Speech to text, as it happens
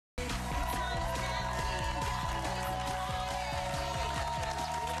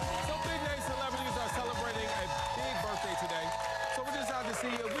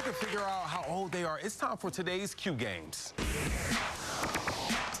it's time for today's Q Games.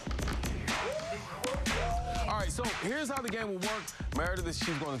 All right, so here's how the game will work. Meredith,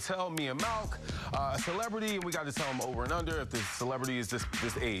 she's going to tell me and Malk a celebrity, and we got to tell them over and under if the celebrity is this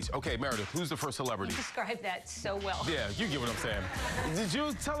age. Okay, Meredith, who's the first celebrity? You described that so well. Yeah, you get what I'm saying. Did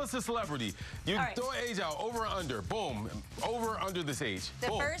you tell us a celebrity? You right. Throw age out, over and under. Boom, over or under this age. The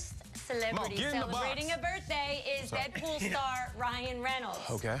Boom. first celebrity celebrating a birthday is Deadpool star Ryan Reynolds.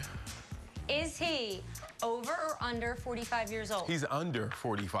 Okay. Is he over or under 45 years old? He's under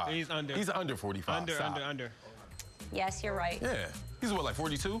 45. He's under. He's under 45. Under. Yes, you're right. Yeah. He's what, like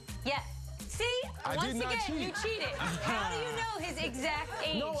 42? Yeah. See? Once again, you cheated. How do you know his exact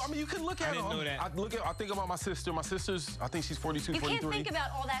age? No, I mean, you can look at him. I didn't know that. I think about my sister. My sister's, I think she's 42, you 43. You can't think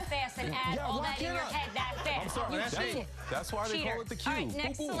about all that fast and add all that in your head that fast. I'm sorry. You cheated. That's why they call it the Q. All right,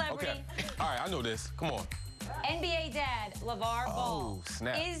 next celebrity. Okay. All right, I know this. Come on. NBA dad, LeVar Ball. Oh,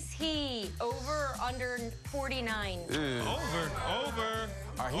 snap. Is he over or under 49? Over. All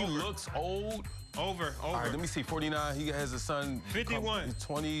right, he looks old. Over. All right, let me see. 49. He has a son. 51.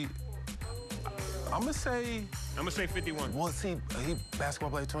 20. I'm gonna say 51. Well, see, he basketball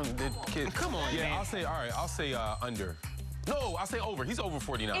player, 20. The kid. Come on, yeah, man. I'll say. All right, I'll say under. No, I'll say over. He's over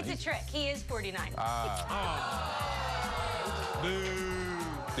 49. It's a trick. He is 49. Boo.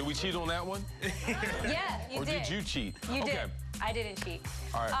 Did we cheat on that one? Yeah, you or did. Or did you cheat? You okay. did. I didn't cheat.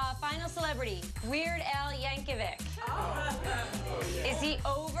 All right. Final celebrity, Weird Al Yankovic. Is he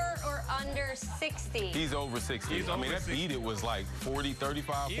over or under 60? He's over 60. He's I over mean, that 60. beat it was like 40,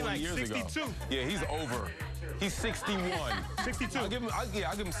 35, 40 like years 62. ago. Yeah, he's over. He's 61. 62. I'll give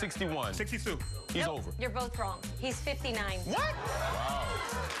him 61. 62. He's Nope, over. You're both wrong. He's 59. What?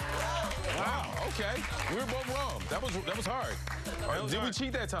 Wow, okay. We were both wrong. That was hard. Did we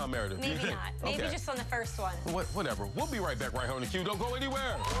cheat that time, Meredith? Maybe not. Maybe okay. just on the first one. Whatever. We'll be right back right here on the Q. Don't go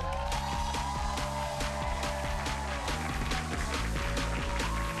anywhere.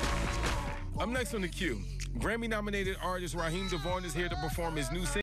 Up next on the Q, Grammy-nominated artist Raheem DeVaughn is here to perform his new single.